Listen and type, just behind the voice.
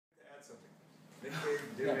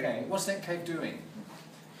Okay, what's Nick Cave doing?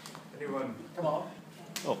 Anyone? Come on.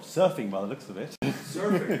 Oh, surfing by the looks of it.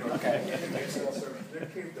 Surfing. Okay.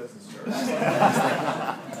 Nick Cave doesn't surf.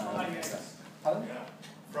 Frying eggs. Pardon? Yeah.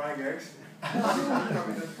 Frying eggs?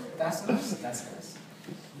 That's nice. That's nice.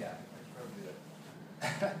 Yeah.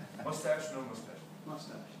 Mustache, no mustache.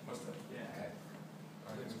 Mustache. Mustache. Yeah. Okay.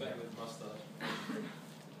 I expect with mustache.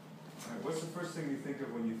 Alright, what's the first thing you think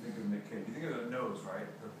of when you think of Nick Cave? You think of the nose, right?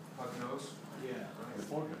 The pug nose? Yeah. The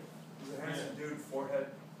forehead. He's a handsome dude, forehead.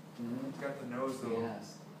 Mm-hmm. He's got the nose, though.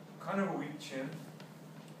 Yes. Kind of a weak chin.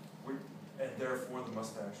 And therefore the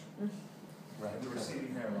mustache. Right. And the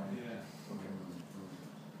receding hairline. Yeah. Okay.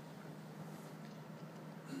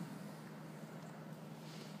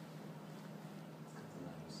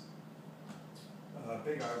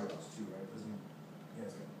 Big eyebrows too, right? Doesn't he?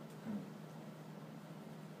 Yes.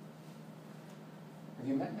 Have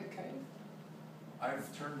you met Nick Cave?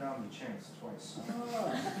 I've turned down the chance twice.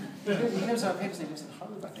 Oh. He lives up here, he lives in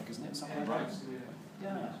Hove, I think, isn't it? Somewhere Right. else.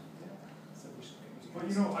 Yeah. So we should But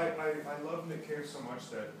you know, I love Nick Cave so much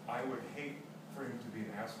that I would hate for him to be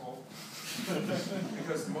an asshole.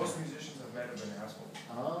 Because most musicians I've met have been assholes.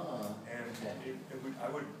 Ah. And Okay. I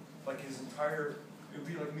would, like his entire, it would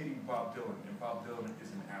be like meeting Bob Dylan, and Bob Dylan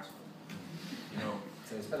is an asshole. You know?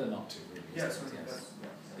 So it's better not to, really. Yes, isn't it? that's,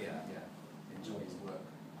 Yeah. Enjoy his work.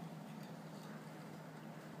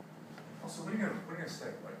 Also, what are you gonna say?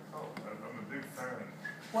 Like, oh, I'm a big fan.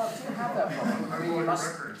 Well, do you have that problem? I mean, I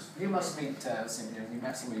records. you must meet you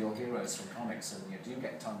met some of your heroes from comics, and you do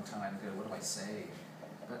get tongue-tied and go, what do I say?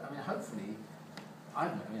 But I mean, hopefully,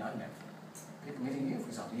 I've met people meeting you, for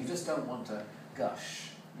example. You just don't want to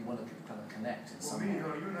gush. You want to kind of connect in Well, some me, way. you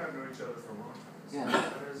know, you and I have known each other for a long time. Yeah.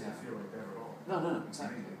 That doesn't Yeah. feel like that at all. No,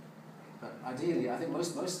 exactly. But ideally, I think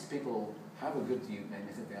most people have a good view, and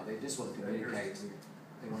they think they just want to communicate.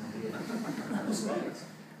 They want to hear. That's great.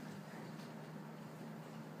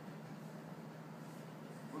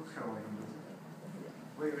 Looks kind of like him, doesn't it?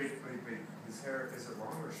 Wait. His hair, is it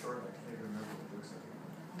long or short? I can't even remember what it looks like.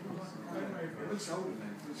 It looks older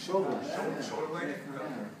than Shoulder. Shoulder length?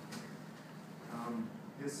 Yeah.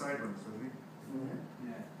 His sideburns, doesn't he? Mm-hmm.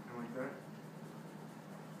 Yeah. Kind of like that?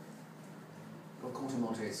 Or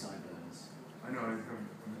Conte sideburns. I know,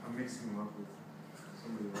 I'm mixing them up with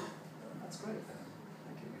somebody else. That's great then.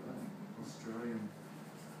 Thank you. Australian.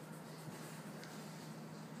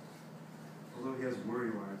 Although he has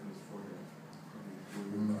worry lines on his forehead.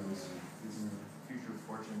 Probably worried about his future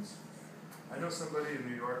fortunes. I know somebody in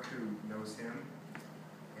New York who knows him,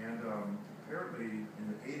 and apparently in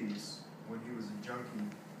the 80s, when he was a junkie,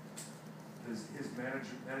 his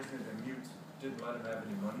management and mute didn't let him have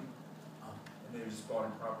any money, and they just bought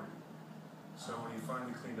him property. So when he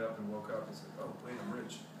finally cleaned up and woke up, he said, oh, wait, I'm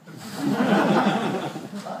rich.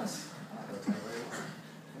 Nice.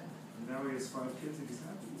 And now he has 5 kids and he's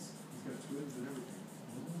happy. He's got twins and everything.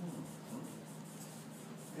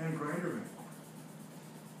 And Grinderman.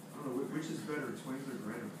 I don't know, which is better, twins or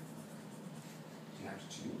Grinderman? Do you have to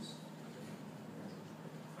choose?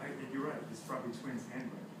 You're right, it's probably twins and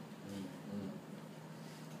Grinderman.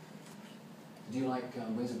 Do you like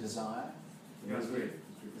Wings of Desire? Yeah, it's great.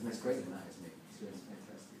 Isn't that great in that, isn't it? It's really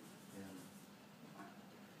fantastic. Yeah.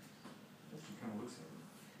 She kind of looks at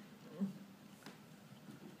him.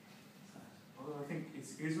 Although I think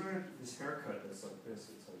he's wearing this haircut that's like this.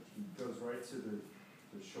 It's like he goes right to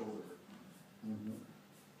the shoulder. Mm-hmm.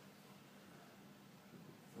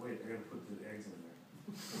 Wait, I gotta put the eggs in there.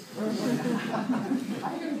 How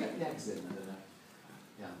are you going to get the eggs in? I don't know.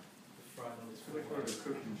 Yeah. Fried on his It's like we're at a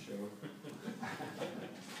cooking show.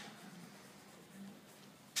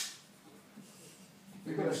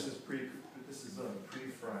 This is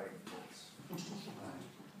pre-fried bits. Right. So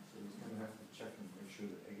he's gonna have to check and make sure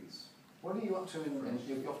the egg is. What are you up to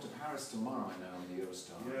you're off to Paris tomorrow, I know, on the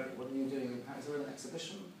Eurostar. Yeah. What are you doing in Paris? Is there an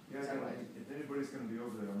exhibition? Yeah, Is that right? if anybody's gonna be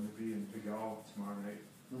over there, I'm gonna be in Pigalle tomorrow night.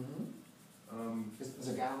 Mm-hmm. There's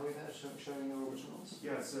a gallery there showing your originals?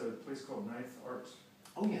 Yeah, it's a place called Ninth Art.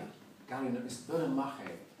 Oh yeah, gallery, it's Bernard.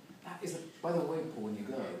 That is, by the way, Paul, when you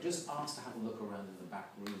go, just ask to have a look around in the back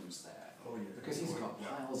rooms there. Oh yeah. Because he's got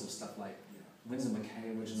piles of stuff like Yeah. Winsor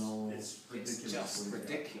McKay originals. It's ridiculous just what he's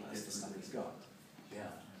got. ridiculous, It's the stuff he's ridiculous. got.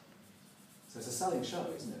 Yeah. So it's a selling show,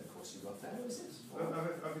 isn't it? Of course, you've got there, is it? I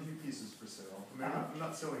have a few pieces for sale. I mean, I'm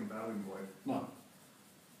not selling Battling Boy. No.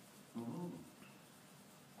 Mm-hmm.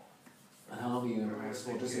 And how long are you in Paris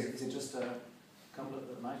for? Is it just a couple of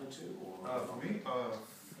a night or two? Or For me,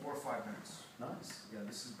 4 or 5 minutes. Nice. Yeah,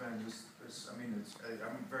 this has been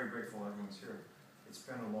I'm very grateful everyone's here. It's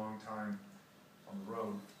been a long time on the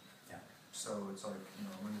road. Yeah. So it's like, I'm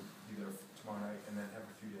going to be there tomorrow night and then have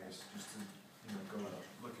a few days just to, go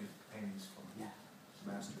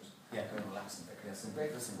there's some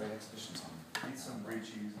great exhibitions on. Eat some brie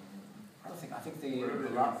cheese. I think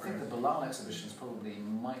the Bilal exhibition is probably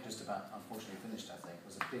might just about unfortunately finished. I think it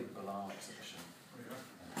was a big Bilal exhibition. Oh,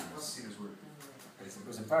 yeah. Let's see his work. It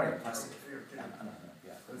was a very impressive. Yeah.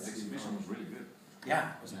 The exhibition was really good.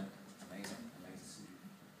 Yeah, wasn't it? Amazing.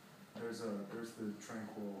 There's the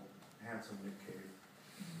tranquil, handsome Nick Cave.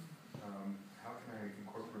 How can I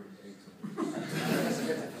incorporate eggs in it? That's a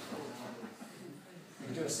good thing. You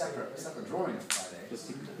can do a separate drawing of Friday.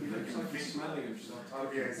 Smelling of stuff. Oh,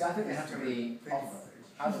 yeah, Yeah, I think they have to be off,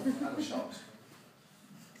 out of shot.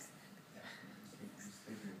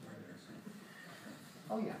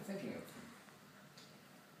 Oh yeah, thinking of.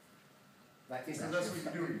 That is That's actually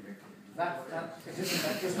what you do, Nick Cave.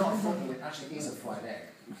 that is not football, it actually is a fried egg.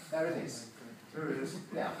 There it is. There it is.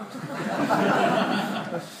 Yeah.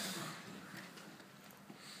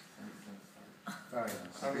 Very nice.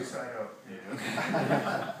 Sunny side up.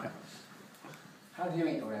 How do you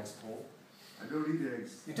eat your eggs, Paul? I don't eat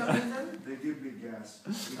eggs. You don't eat them? They give me gas.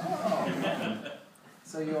 Oh.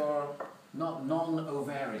 So you're not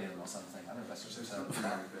non-ovarian or something? I don't know if that's just a term. Something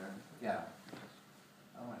like that. Yeah.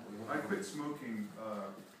 All right. I quit smoking.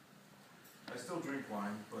 I still drink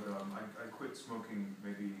wine, but I quit smoking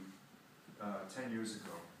maybe 10 years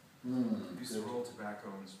ago. I used to roll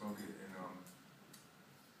tobacco and smoke it, and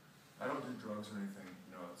I don't do drugs or anything.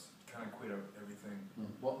 It's kind of quit everything.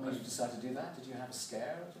 What made you decide to do that? Did you have a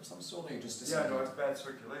scare of some sort, or you just Yeah, decided? no, it's bad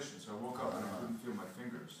circulation, so I woke up and I couldn't feel my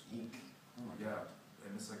fingers. Eek. Oh my Yeah,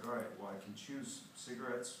 and it's like, all right, well, I can choose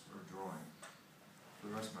cigarettes or drawing for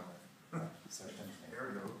the rest of my life. So tempting. There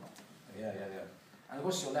we go. Yeah. And of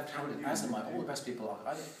course you're left-handed, as am I. All the best people are.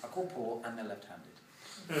 I call Paul and they're left-handed.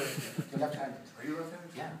 You're left-handed. Are you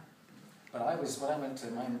left-handed? Yeah. But when I went to,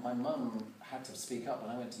 my mum had to speak up.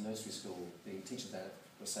 When I went to nursery school, the teacher there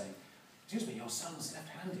was saying, excuse me, your son's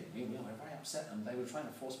left-handed. We were very upset and they were trying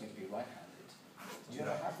to force me to be right-handed. Did you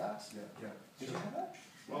ever have that? Yeah. Did you have that?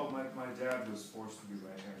 Well, my dad was forced to be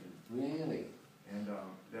right-handed. Really? And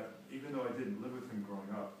even though I didn't live with him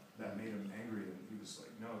growing up, that made him angry, and he was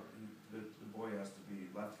like, no, the boy has to be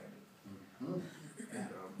left-handed. And,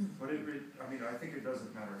 but I think it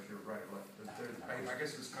doesn't matter if you're right or left. I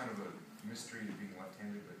guess it's kind of a mystery to being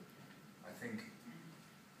left-handed, but I think,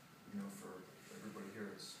 for everybody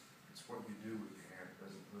here, it's what you do with your hand. It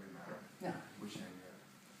doesn't really matter which hand you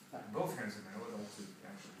have. Both hands are now. I would like to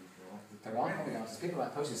actually draw. There are coming artists. People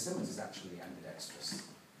like Posey Simmons is actually ambidextrous.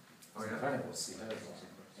 Oh, yeah? Incredible to see her.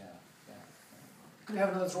 Yeah. Could we have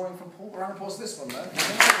another drawing from Paul? Round of applause for this one, though.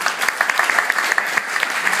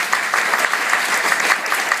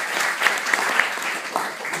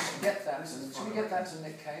 Should we get that to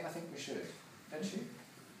Nick Cave? I think we should. Don't you?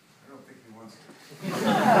 I don't think he wants it.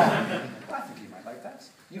 I think he might like that.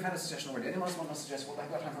 You've had a suggestion already. Anyone else want to suggest? Well,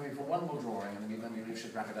 I've got time for one more drawing, and then we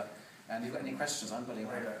should wrap it up. And if you've got any questions, I'm willing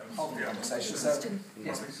to hold the conversation. So,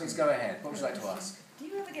 yes, please go ahead. What would you like to ask? Do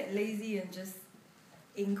you ever get lazy and just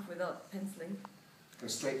ink without penciling? Go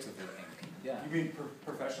straight to the ink. Yeah. You mean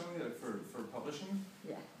professionally, like for publishing?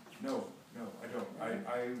 Yeah. No, I don't.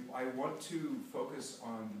 I want to focus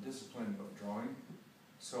on the discipline of drawing,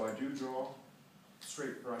 so I do draw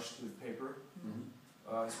straight brush to the paper,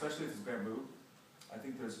 especially if it's bamboo. I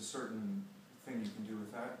think there's a certain thing you can do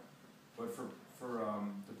with that, but for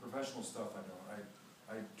the professional stuff, I don't.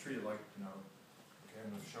 I treat it like, okay, I'm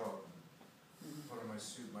going to show up, put on my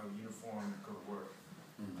suit, my uniform, go to work.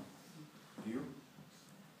 Do you?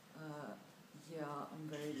 Yeah, I'm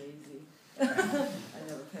very lazy. I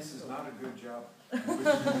never pencil. This is not a good job.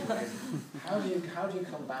 How do you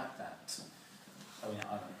combat that? I mean, I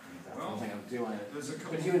don't think that's one thing I do.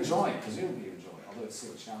 But you enjoy it, presumably you enjoy it, although it's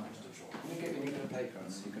still a challenge to draw. Can you get me a bit of paper and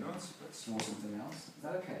then you can draw something else? Is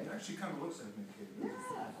that okay? It actually kind of looks like Nick Cave. Yeah,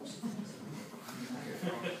 of course it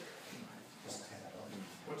does.